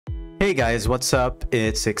Hey guys, what's up?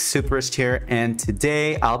 It's Superist here, and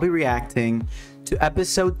today I'll be reacting to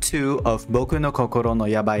episode 2 of Boku no Kokoro no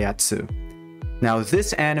Yabai Yatsu. Now,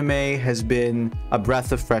 this anime has been a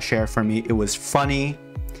breath of fresh air for me. It was funny,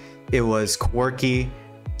 it was quirky,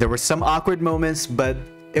 there were some awkward moments, but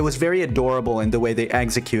it was very adorable in the way they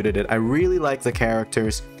executed it. I really like the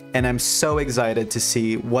characters, and I'm so excited to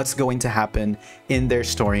see what's going to happen in their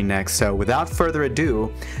story next. So without further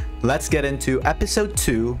ado, let's get into episode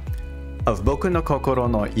 2 of Boku no Kokoro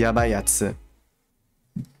no Yabai Yatsu.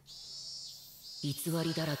 偽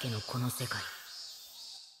りだらけのこの世界。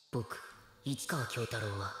僕、市川京太郎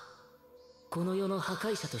はこの世の破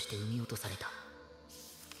壊者として生み落とされた。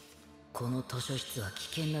この図書室は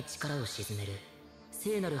危険な力を鎮める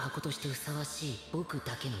聖なる箱としてふさわしい僕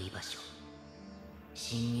だけの居場所。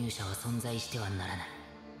侵入者は存在してはならない。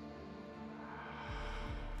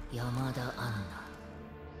山田杏奈、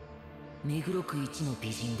目黒区一の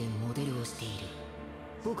美人でモデルをしている。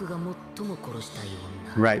僕が最も殺したい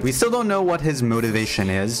女。 Right, we still don't know what his motivation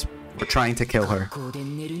is. We're trying to kill her. 学校で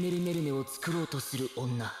ねるねるねるねを作ろうとする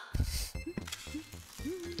女。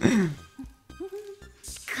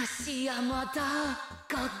しかし山田、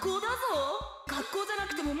学校だぞ。学校じゃな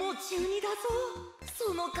くてももう中二だぞ。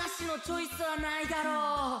その歌詞のチョイスはないだ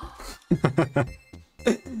ろ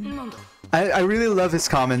う。なんだ。I really love his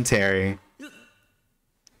commentary.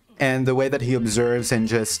 And the way that he observes and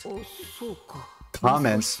just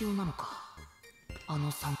comments.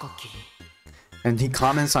 And he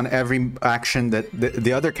comments on every action that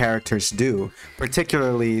the other characters do.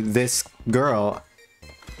 Particularly this girl,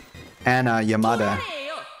 Anna Yamada.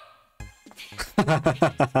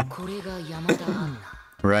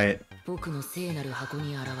 Right.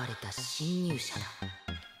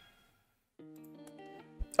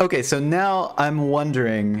 Okay, so now I'm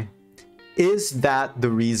wondering, is that the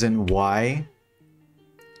reason why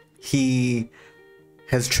he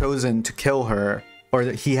has chosen to kill her, or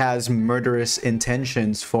that he has murderous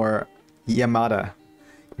intentions for Yamada?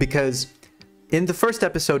 Because in the first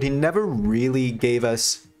episode, he never really gave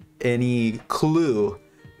us any clue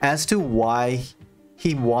as to why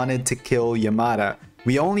he wanted to kill Yamada.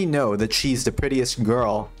 We only know that she's the prettiest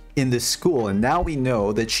girl in this school, and now we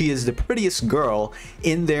know that she is the prettiest girl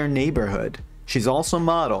in their neighborhood. She's also a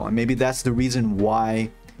model, and maybe that's the reason why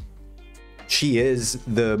she is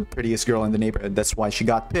the prettiest girl in the neighborhood. That's why she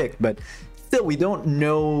got picked. But still, we don't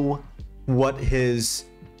know what his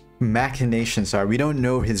machinations are. We don't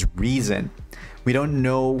know his reason. We don't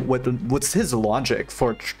know what's his logic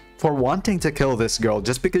for wanting to kill this girl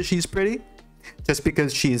just because she's pretty, just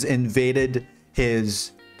because she's invaded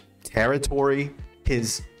his territory,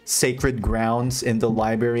 his sacred grounds in the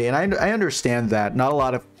library. And I understand that not a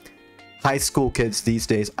lot of high school kids these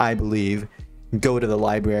days, I believe, go to the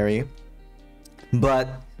library. But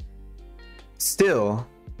still,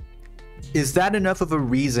 is that enough of a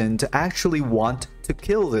reason to actually want to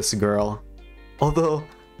kill this girl? Although,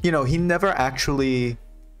 you know, he never actually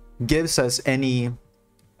gives us any...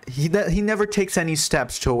 He never takes any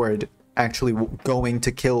steps toward actually going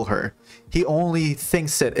to kill her. He only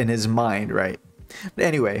thinks it in his mind, right? But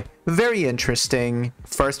anyway, very interesting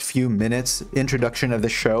first few minutes introduction of the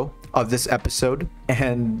show, of this episode.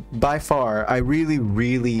 And by far, I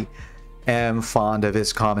really am fond of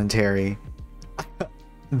his commentary.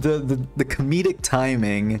 The comedic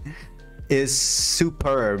timing is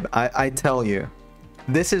superb. I tell you,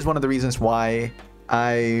 this is one of the reasons why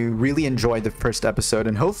I really enjoyed the first episode,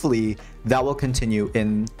 and hopefully that will continue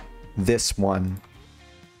in this one.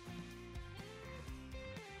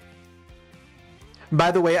 By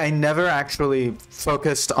the way, I never actually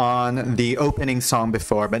focused on the opening song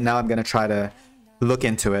before, but now I'm gonna try to look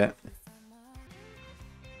into it.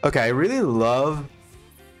 Okay, I really love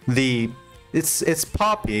the... It's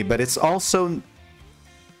poppy, but it's also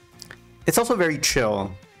very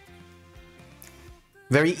chill.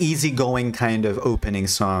 Very easygoing kind of opening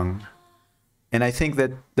song. And I think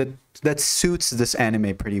that suits this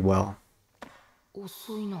anime pretty well.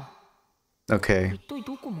 Okay.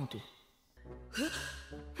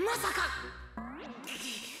 まさか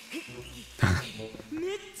め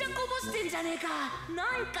っちゃこぼしてんじゃねえか。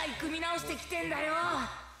何回組み直してきてんだよ。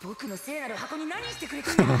僕の聖なる箱に何してくれ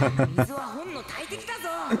てんだ。水は本の大敵だぞ。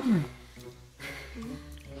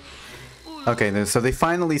 Okay, so they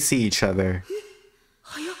finally see each other.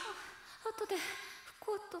 後で拭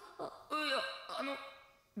こうと。いや、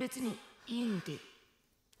別にいいんで。後で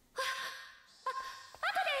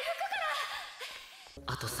拭くか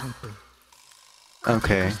ら。あと3分。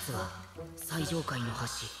 Okay.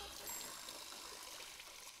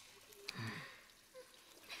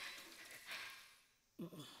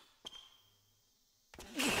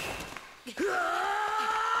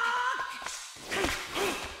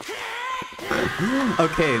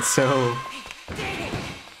 Okay, so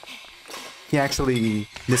he actually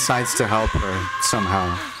decides to help her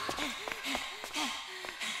somehow.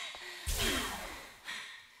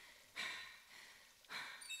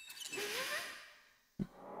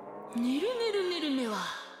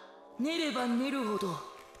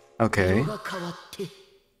 Okay.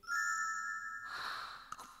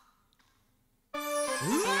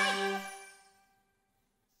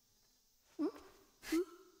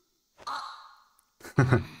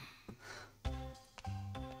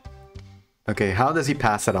 Okay, how does he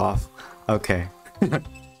pass it off? Okay.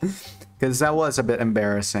 Because that was a bit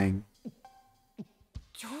embarrassing.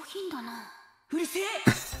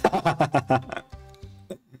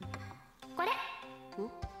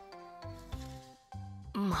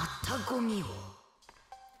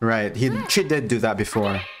 Right, she did do that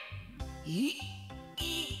before.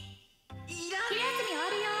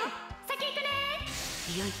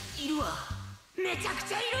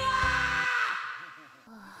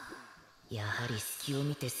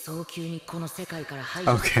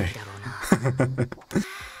 Okay.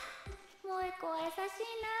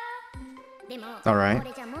 All right.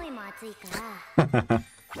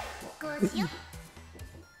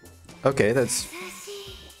 Okay, that's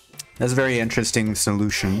a very interesting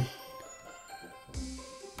solution.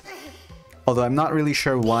 Although I'm not really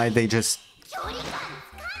sure why don't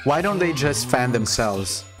they just fan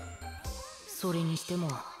themselves?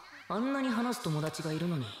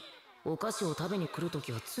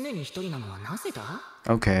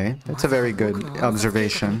 Okay, that's a very good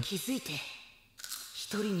observation.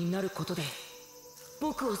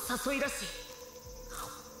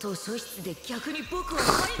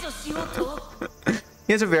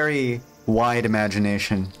 He has a very wide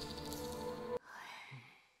imagination.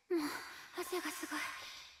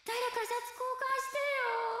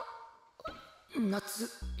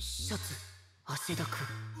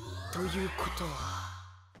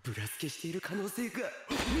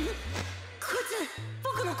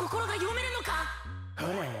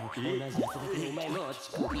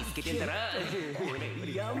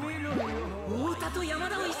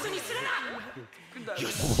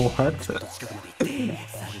 What?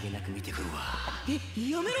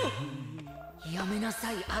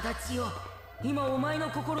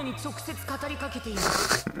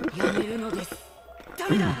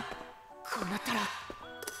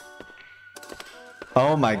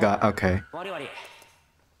 Oh my god, okay.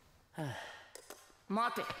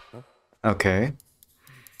 Okay.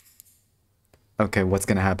 Okay, what's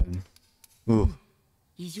gonna happen? Ooh.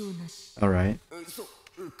 Alright.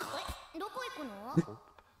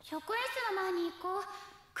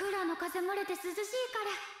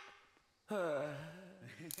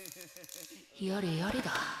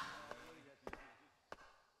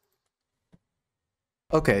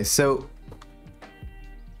 Okay, so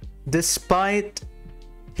despite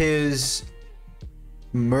his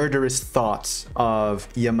murderous thoughts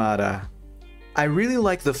of Yamada, I really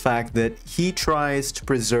like the fact that he tries to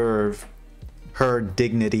preserve her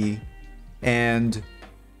dignity and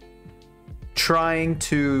trying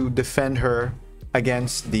to defend her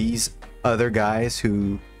against these other guys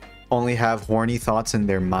who only have horny thoughts in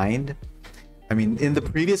their mind. I mean, in the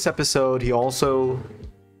previous episode, he also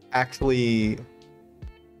actually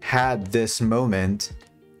had this moment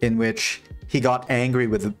in which he got angry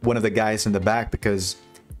with one of the guys in the back because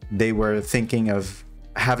they were thinking of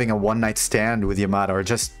having a one-night stand with Yamada or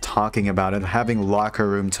just talking about it, having locker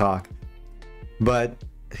room talk. But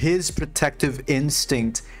his protective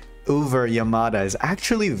instinct over Yamada is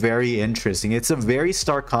actually very interesting. It's a very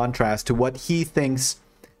stark contrast to what he thinks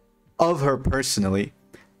of her personally.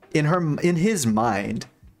 In his mind,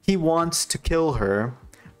 he wants to kill her,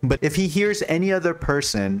 but if he hears any other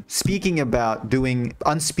person speaking about doing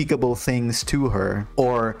unspeakable things to her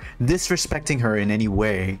or disrespecting her in any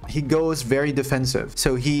way, he goes very defensive.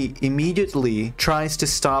 So he immediately tries to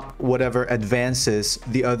stop whatever advances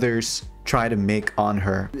the others try to make on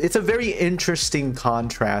her. It's a very interesting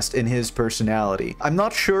contrast in his personality. I'm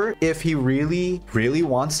not sure if he really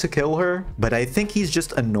wants to kill her, but I think he's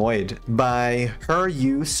just annoyed by her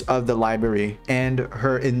use of the library and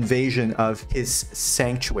her invasion of his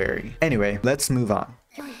sanctuary. Anyway, let's move on.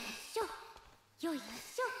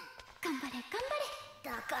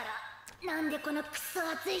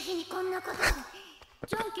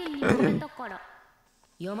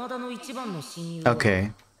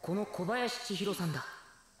 Okay.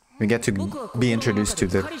 We get to be introduced to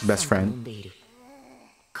the best friend.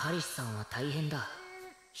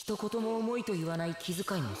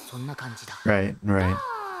 Right, right.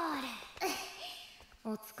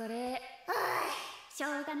 お疲れ。しょ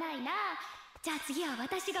うがないな。じゃあ次は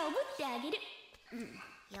私がおぶってあげる。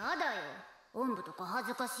やだよ。おんぶとか恥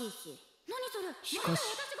ずかしいし。何それ。しかし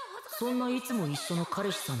そんないつも一緒の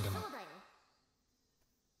彼氏さんでも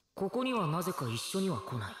ここにはなぜか一緒には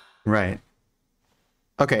来ない。 Right.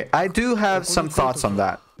 Okay, I do have some thoughts on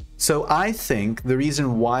that. So I think the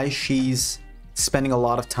reason why she's spending a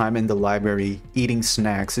lot of time in the library eating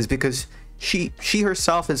snacks is because she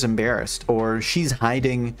herself is embarrassed, or she's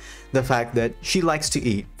hiding the fact that she likes to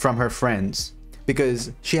eat from her friends,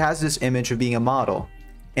 because she has this image of being a model,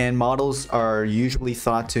 and models are usually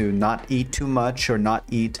thought to not eat too much or not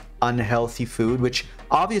eat unhealthy food, which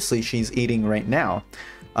obviously she's eating right now.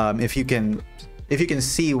 If you can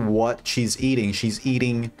see what she's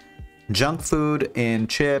eating junk food and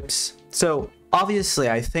chips. So obviously,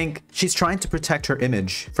 I think she's trying to protect her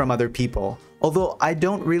image from other people. Although I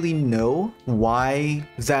don't really know why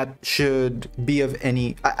that should be of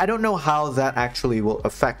any... I don't know how that actually will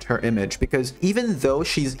affect her image, because even though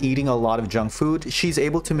she's eating a lot of junk food, she's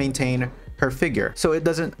able to maintain her figure. So it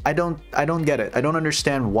doesn't... I don't get it. I don't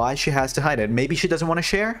understand why she has to hide it. Maybe she doesn't want to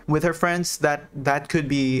share with her friends. That could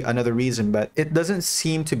be another reason, but it doesn't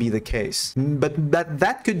seem to be the case. But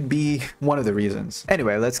that could be one of the reasons.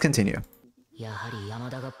 Anyway, let's continue.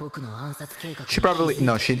 She probably...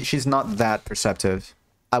 No, she's not that perceptive.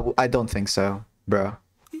 I don't think so, bro.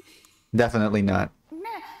 Definitely not.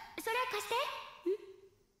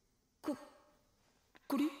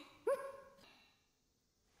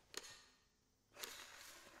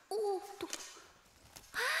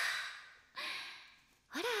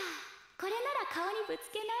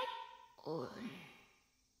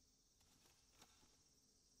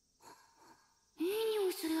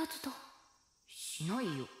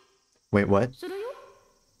 Wait, what?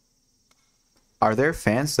 Are there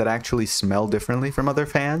fans that actually smell differently from other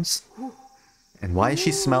fans? And why is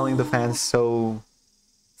she smelling the fans so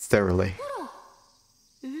thoroughly?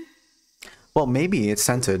 Well, maybe it's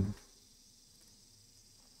scented.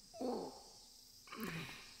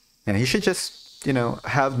 And he should just, you know,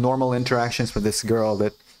 have normal interactions with this girl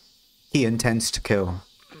that he intends to kill.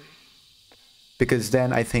 Because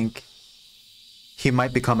then I think he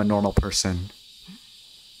might become a normal person.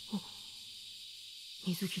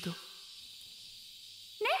 水着だ。ね。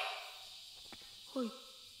はい。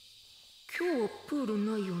今日はプール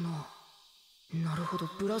ないよな。なるほど、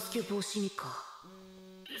ブラスケ防止にか。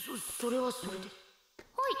それはそれで。はい。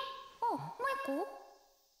あ、マイコ？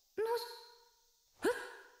え？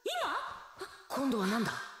今？今度はなん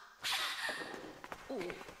だ？お。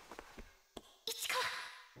市川、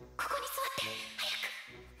ここに座って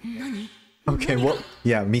早く。何？ Okay, well,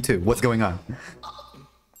 yeah, me too. What's going on?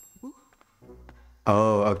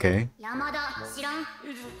 Oh, okay. 山田、知らん？さ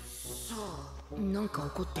あ、なんか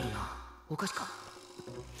怒ってるな。おかしか。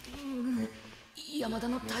山田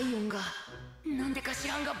の体温がなんでか知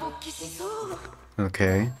らんが勃起しそう。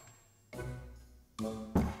Okay.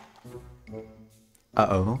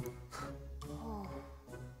 Uh-oh.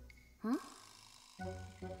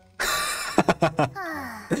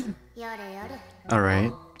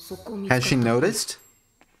 Alright. Has she noticed?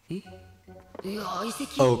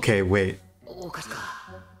 Okay, wait.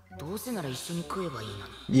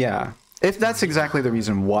 Yeah, if that's exactly the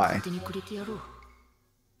reason why.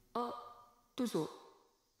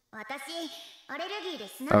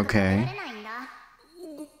 Okay.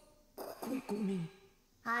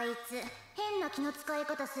 あいつ変な気の使い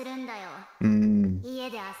方するんだよ。家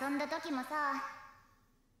で遊んだ時もさ、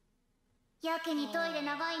やけにトイレ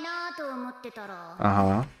長いなと思ってたら、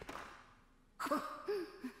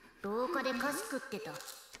廊下で菓子食ってた。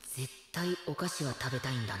絶対お菓子は食べた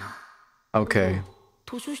いんだな。Okay.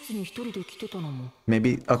 図書室に一人で来てたのも。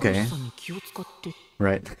Maybe, okay. さんに気を使って。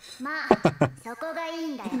Right. まあ、そこがいい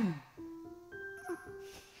んだよ。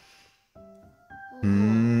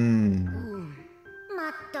ま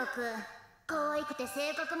ったく、可愛くて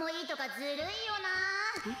性格もいいとかずるいよ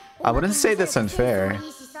な。I wouldn't say that's unfair.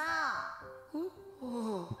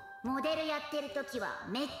 モデルやってる時は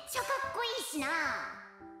めっちゃかっこいいしな。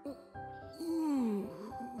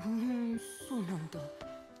そうなんだ。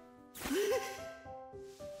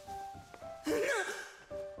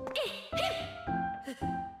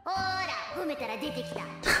ほら、褒めたら出てきた。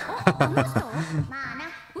あ、話した？まあな。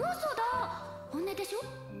嘘だ。本音でしょ？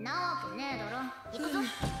なわけねえだろ。行くぞ。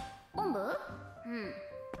おんぶ？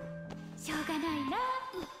しょうがないな。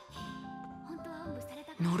本当はおんぶされ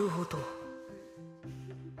たか。なるほど。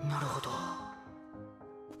なるほど。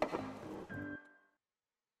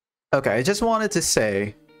Okay, I just wanted to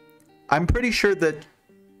say, I'm pretty sure that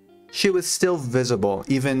she was still visible,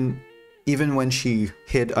 even when she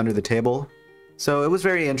hid under the table. So it was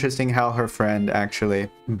very interesting how her friend actually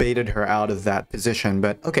baited her out of that position.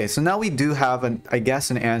 But okay, so now we do have I guess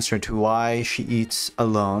an answer to why she eats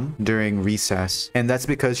alone during recess. And that's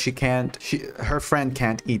because her friend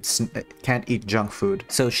can't eat junk food.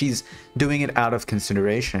 So she's doing it out of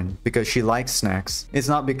consideration because she likes snacks. It's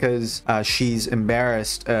not because she's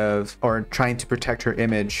embarrassed of or trying to protect her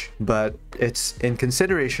image, but it's in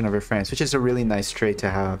consideration of her friends, which is a really nice trait to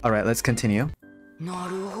have. All right, let's continue. な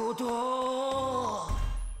るほど。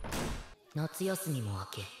夏休みも明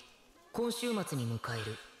け、今週末に迎え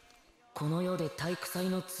るこの世で体育祭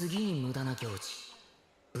の次に無駄な行事、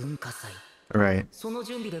文化祭。Right. その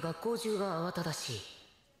準備で学校中が慌ただしい。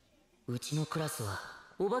うちのクラスは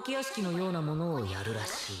お化け屋敷のようなものをやるら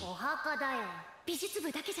しい。お墓だよ。美術部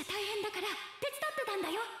だけじゃ大変だから手伝ってたんだ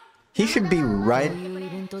よ。He should be right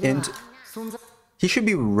into he should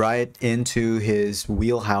be right into his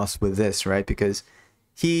wheelhouse with this, right? Because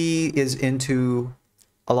he is into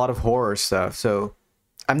a lot of horror stuff. So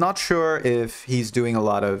I'm not sure if he's doing a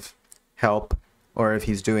lot of help or if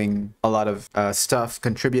he's doing a lot of stuff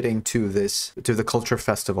contributing to the culture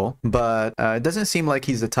festival. But it doesn't seem like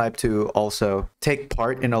he's the type to also take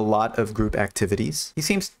part in a lot of group activities. He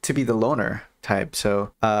seems to be the loner type.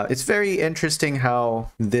 So it's very interesting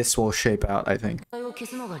how this will shape out, I think.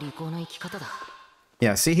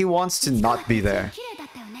 Yeah, see, he wants to not be there.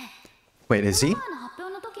 Wait, is he?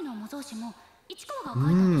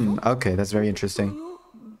 Okay, that's very interesting.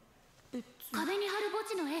 壁に貼る墓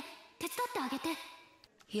地の絵手伝ってあげて。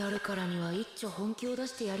やるからには一丁本気を出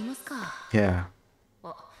してやりますか。Yeah.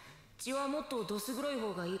 あ、血はもっとどす黒い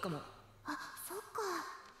方がいいかも。あ、そっ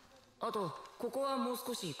か。あと、ここはもう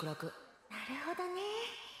少し暗く。なるほどね。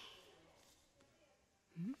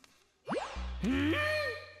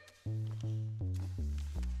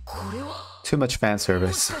これは Too much fan もし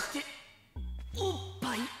service. かしておっ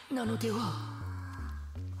ぱいなのでは。こ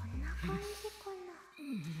んな感じかな。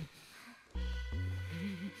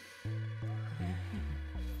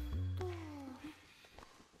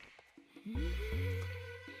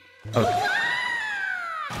Okay. カット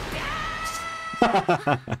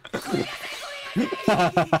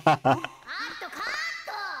カッ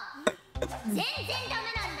ト。全然ダメ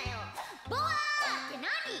なんだよ。ボワーって何？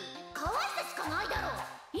可愛さしかないだろ。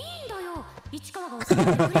いいんだよ。市川が教えて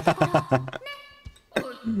くれたから。ね。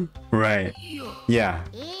Right. Yeah.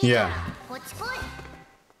 いい Yeah. こっち来い。は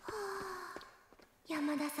あ、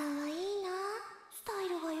山田さんはいいな。スタイ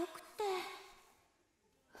ルが良くて。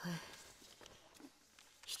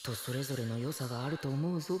人それぞれの良さがあると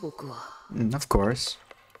思うぞ、僕は。Of course.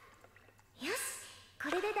 よし、こ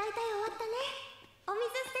れで大体終わったね。お水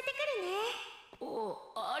捨ててくるね。お、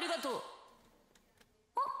ありがとう。お、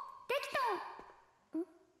できた。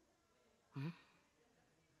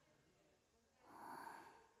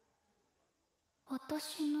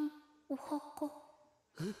私のお墓。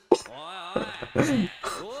おいおいおいこ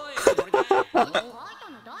れ書いた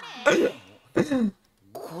の誰？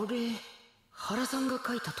これ、原さんが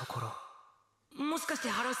書いたところ。もしかして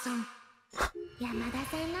原さん。山田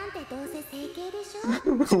さんなんてどうせ整形でしょ。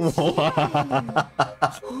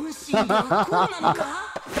本心ではこうなのか？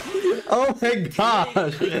 Oh my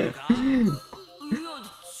gosh.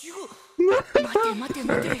 いや、違う。待て。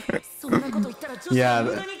そんなこと言ったら女子は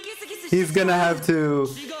無駄にギスギスして He's gonna have to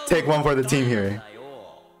take one for the team here.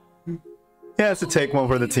 He has to take one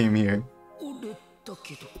for the team here. 俺だ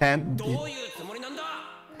けど。 And どういうつもりなんだ。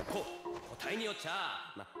答えによっちゃ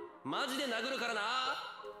マジで殴るからな。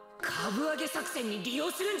株上げ作戦に利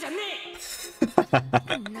用するんじゃねえ。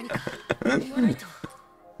何か言わないと。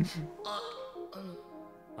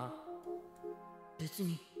別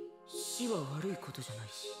に死は悪いことじゃない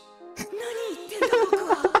し。何言ってんだ僕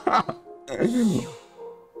は。いや、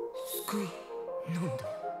救いなんだ。何言っ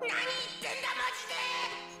てんだマジで。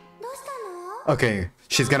どうしたの？ okay,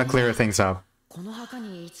 she's gonna clear things up. この墓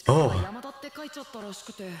に市川が山田って書いちゃったらし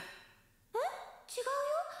くて。違うよ。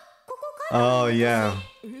ここ書いてある。 Oh yeah.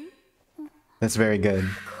 That's very good. ごめん、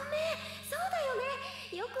そうだよ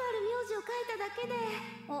ね。よくある名字を書いただけで。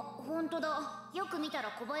あ、本当だ。よく見た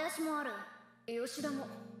ら小林もある。吉田も。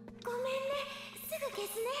ごめんね。すぐ消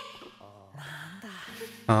すね。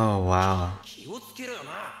Oh wow. 気をつけろよ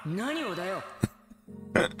な。何をだよ。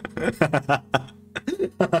と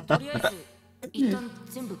りあえず一旦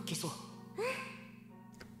全部消そう。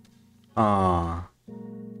Aww.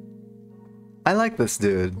 I like this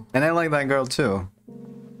dude, and I like that girl too.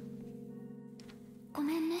 ご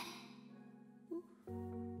めんね。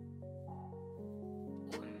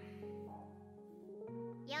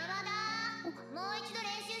山田、もう一度練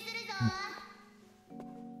習するぞ。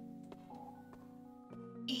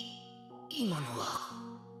今のは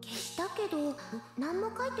消したけけど何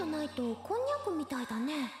も書いてないとこんにゃくみたいだ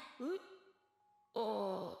ね。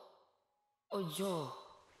じゃあ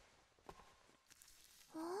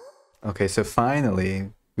Okay, so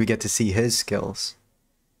finally we get to see his skills.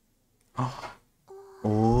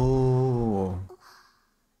 Oh.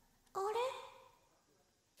 あれ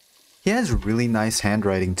He has really nice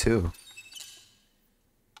handwriting too.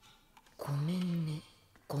 ごめんね、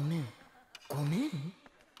ごめん、ごめん。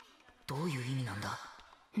どういう意味なんだ。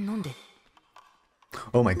なんで。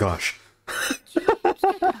 Oh my gosh. つけ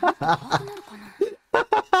たらもっと怖くなるか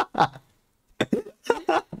な。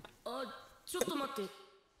ちょっと待って。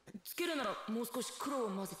つけるならもう少し黒を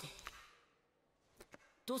混ぜて。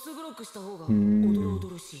どす黒くした方がおどろおど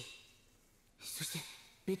ろしい。そして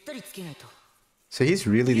べったりつけないと。 So he's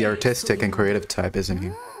really the artistic and creative type, isn't he?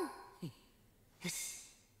 よし。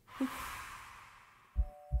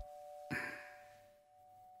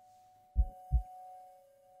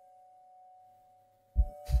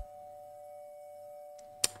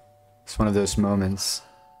 It's one of those moments.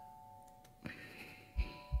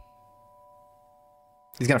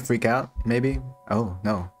 He's gonna freak out, maybe? Oh,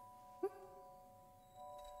 no.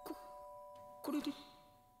 これで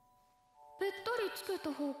べったりつけ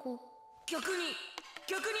た方が。逆に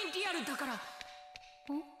リアルだから。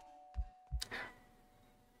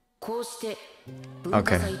こうして文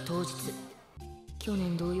化祭当日、去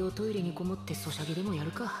年同様トイレにこもってソシャゲでもや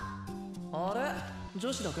るか。あれ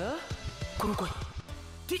女子だけ？この声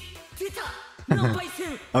出たナンパイセ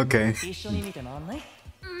ン。 Okay. 一緒に見て回んない？いや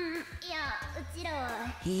うちらは。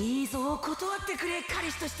いいぞ断ってくれ彼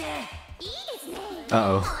氏として。いいですね。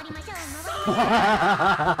 Uh-oh. 回りましょう。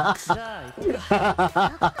じゃあ行こうか。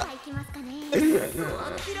どこから行きますかね。諦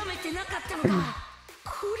めてなかったのか。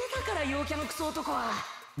これだから陽キャのクソ男は。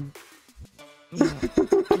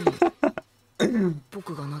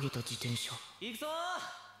僕が投げた自転車行くぞ。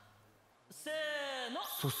せーの。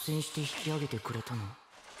率先して引き上げてくれたの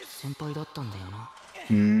先輩だったんだよな。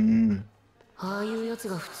 ああいうやつ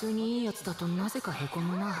が普通にいいやつだとなぜかへこ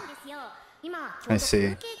むな。 I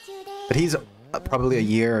see. But he's probably a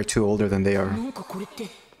year or two older than they are. なんかこれって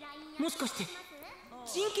もしかして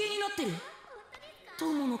人形になってる。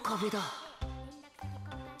友の壁だ。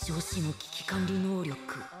女子の危機管理能力。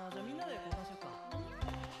じゃあみんなで交換しようか。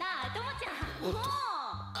なあともちゃん。おっと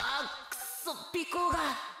くそ尾行が。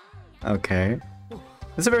 Okay.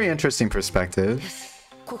 That's a very interesting perspective. よし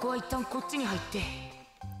ここは一旦こっちに入って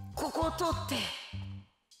ここを通って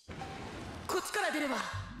こっちから出れば。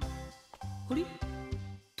あれ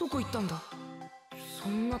どこ行ったんだ。そ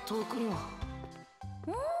んな遠くには。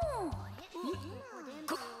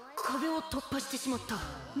壁を突破してしまった。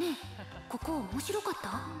ねえここ面白かった？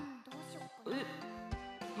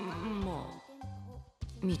まあ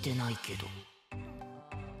見てないけど。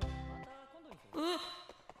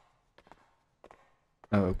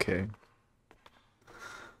 Okay.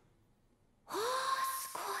 す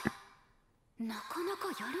ごい。なかなか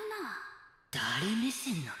やるな。誰目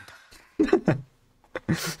線なんだ。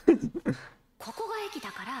ここが駅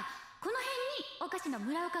だからこの辺にお菓子の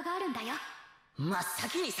村岡があるんだよ。真っ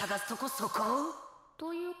先に探すとこそこ。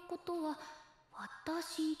ということは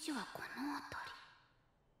私んちはこの辺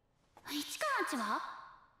り。市川んちは？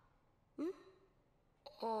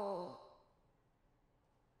こ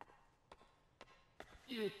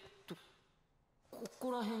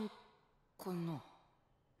こら辺かな。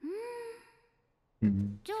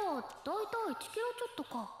じゃあだいたい1キロちょっと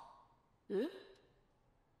か。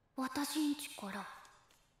私んちから。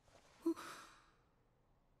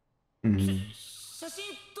写真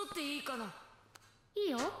撮っていいかな。い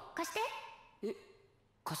いよ貸して。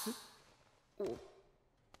貸す。ほ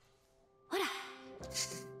ら。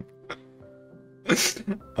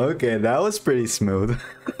 Okay, that was pretty smooth.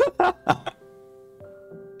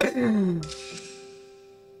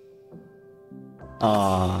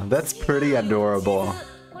 Aw, that's pretty adorable.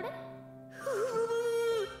 あれ？や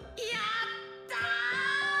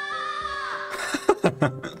った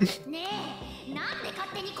ー。ねえなんで勝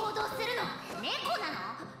手に行動するの？猫な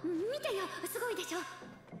の？見てよすごいでしょ。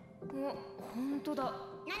本当だ。な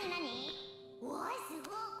になに？おいす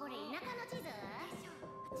ごいこれ田舎の地図？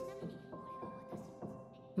ちなみにこれが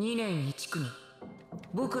私。 2年1組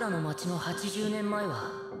僕らの町の80年前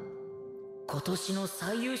は今年の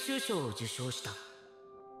最優秀賞を受賞した。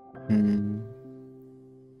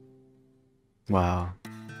 Wow.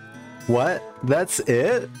 What? That's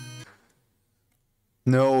it?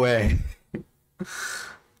 No way.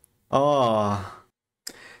 Oh.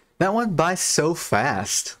 That went by so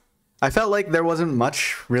fast. I felt like there wasn't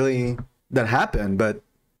much really that happened, but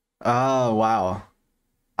oh wow.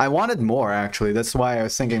 I wanted more actually. That's why I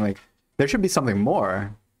was thinking like there should be something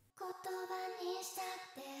more.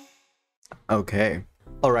 Okay.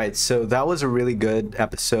 All right, so that was a really good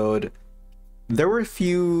episode. There were a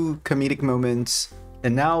few comedic moments,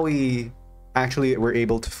 and now we actually were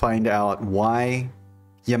able to find out why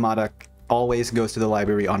Yamada always goes to the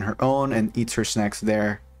library on her own and eats her snacks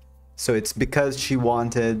there. So it's because she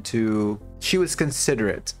was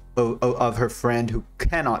considerate of her friend who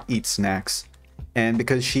cannot eat snacks. And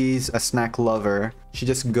because she's a snack lover, she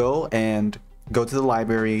just go to the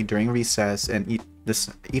library during recess and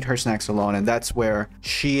eat her snacks alone. And that's where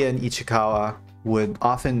she and Ichikawa would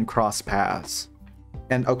often cross paths.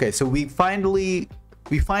 And okay, so we finally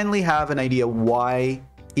have an idea why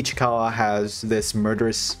Ichikawa has this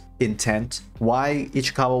murderous intent, why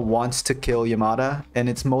Ichikawa wants to kill Yamada, and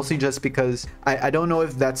it's mostly just because I don't know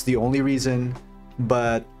if that's the only reason,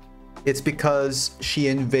 but it's because she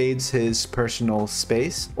invades his personal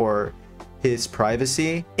space or his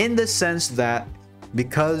privacy, in the sense that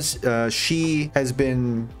because she has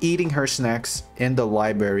been eating her snacks in the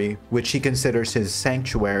library, which he considers his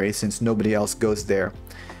sanctuary since nobody else goes there,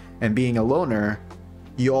 and being a loner,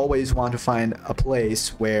 you always want to find a place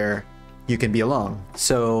where you can be alone.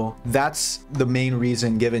 So that's the main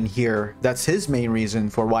reason given here. That's his main reason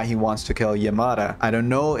for why he wants to kill Yamada. I don't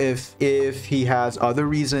know if he has other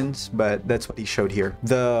reasons, but that's what he showed here.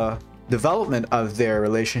 The development of their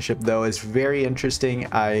relationship though is very interesting.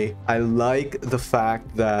 I like the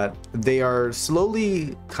fact that they are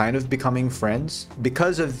slowly kind of becoming friends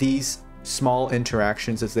because of these small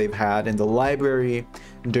interactions that they've had in the library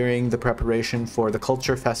during the preparation for the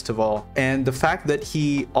culture festival, and the fact that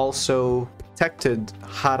he also protected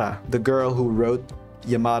Hara, the girl who wrote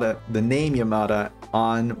Yamada, the name Yamada,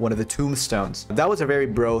 on one of the tombstones. That was a very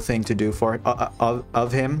bro thing to do for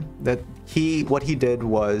of him. That what he did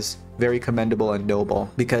was very commendable and noble,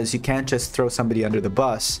 because you can't just throw somebody under the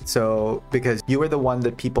bus. So because you were the one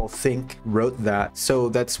that people think wrote that, so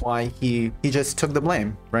that's why he just took the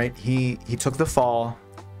blame, right? He took the fall.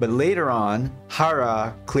 But later on,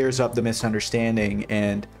 Hara clears up the misunderstanding,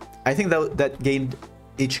 and I think that gained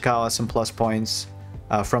Ichikawa some plus points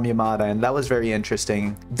from Yamada, and that was very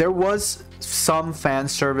interesting. There was some fan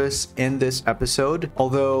service in this episode,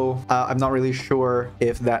 although I'm not really sure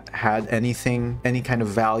if that had any kind of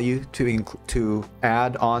value to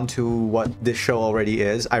add on to what this show already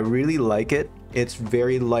is. I really like it. It's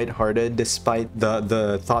very lighthearted despite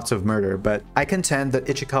the thoughts of murder, but I contend that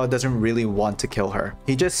Ichikawa doesn't really want to kill her.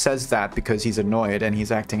 He just says that because he's annoyed and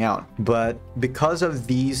he's acting out. But because of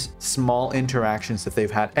these small interactions that they've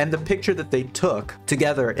had and the picture that they took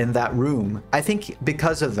together in that room, I think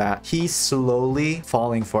because of that, he's slowly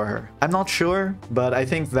falling for her. I'm not sure, but I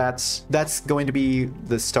think that's going to be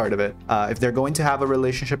the start of it. If they're going to have a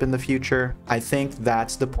relationship in the future, I think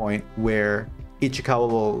that's the point where Ichikawa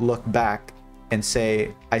will look back and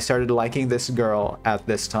say, I started liking this girl at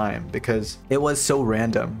this time, because it was so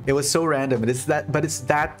random. It was so random, but it's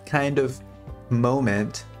that kind of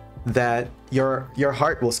moment that your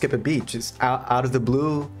heart will skip a beat, just out of the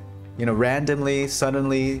blue, you know, randomly,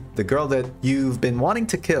 suddenly, the girl that you've been wanting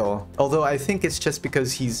to kill. Although I think it's just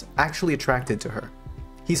because he's actually attracted to her.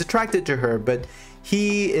 He's attracted to her, but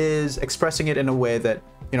he is expressing it in a way that,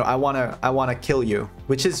 you know, I wanna kill you,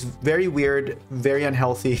 which is very weird, very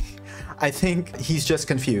unhealthy. I think he's just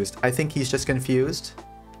confused. I think he's just confused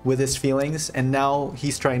with his feelings, and now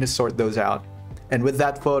he's trying to sort those out. And with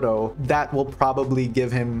that photo, that will probably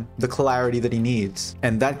give him the clarity that he needs.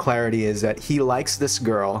 And that clarity is that he likes this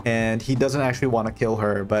girl and he doesn't actually want to kill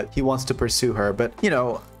her, but he wants to pursue her. But, you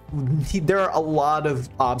know, there are a lot of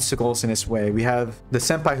obstacles in his way. We have the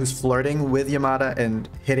senpai who's flirting with Yamada and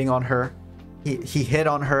hitting on her. He hit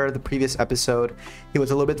on her the previous episode. He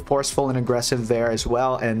was a little bit forceful and aggressive there as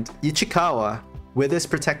well. And Ichikawa, with his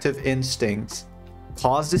protective instincts,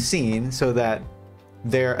 caused a scene so that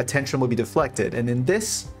their attention will be deflected. And in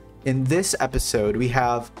this episode, we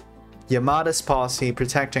have Yamada's posse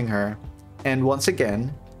protecting her. And once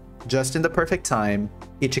again, just in the perfect time,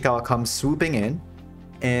 Ichikawa comes swooping in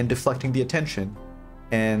and deflecting the attention.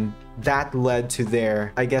 And that led to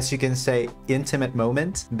their, I guess you can say, intimate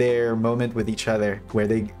moment, their moment with each other,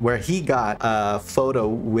 where he got a photo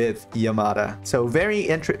with Yamada. So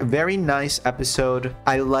very nice episode.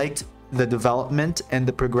 I liked the development and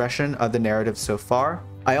the progression of the narrative so far.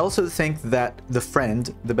 I also think that the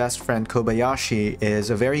best friend Kobayashi, is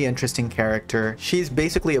a very interesting character. She's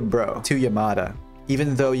basically a bro to Yamada,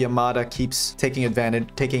 even though Yamada keeps taking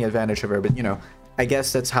advantage of her. But, you know, I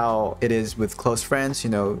guess that's how it is with close friends,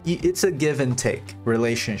 you know, it's a give and take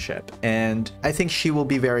relationship. And I think she will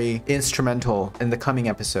be very instrumental in the coming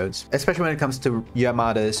episodes, especially when it comes to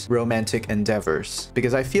Yamada's romantic endeavors.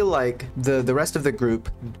 Because I feel like the rest of the group,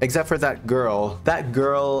 except for that girl,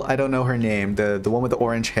 I don't know her name, the one with the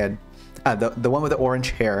orange head, the one with the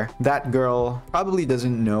orange hair, that girl probably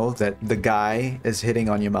doesn't know that the guy is hitting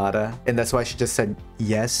on Yamada, and that's why she just said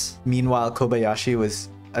yes. Meanwhile, Kobayashi was,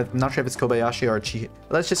 I'm not sure if it's Kobayashi or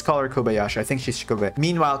let's just call her Kobayashi. I think she's Kobayashi.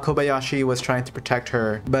 Meanwhile, Kobayashi was trying to protect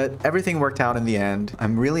her, but everything worked out in the end.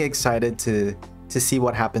 I'm really excited to see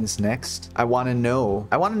what happens next. I want to know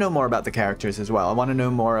more about the characters as well. I want to know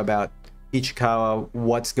more about Ichikawa,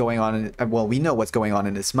 what's going on well, we know what's going on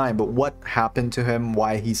in his mind, but what happened to him,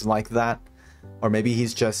 why he's like that. Or maybe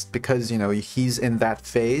he's just, because, you know, he's in that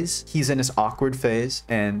phase, he's in his awkward phase,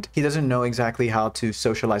 and he doesn't know exactly how to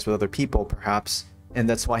socialize with other people, perhaps, and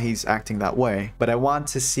that's why he's acting that way. But I want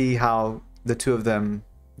to see how the two of them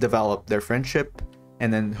develop their friendship,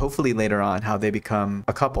 and then hopefully later on how they become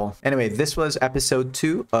a couple. Anyway, this was episode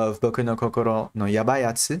 2 of Boku no Kokoro no Yabai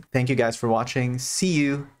Yatsu. Thank you guys for watching. See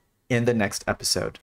you in the next episode.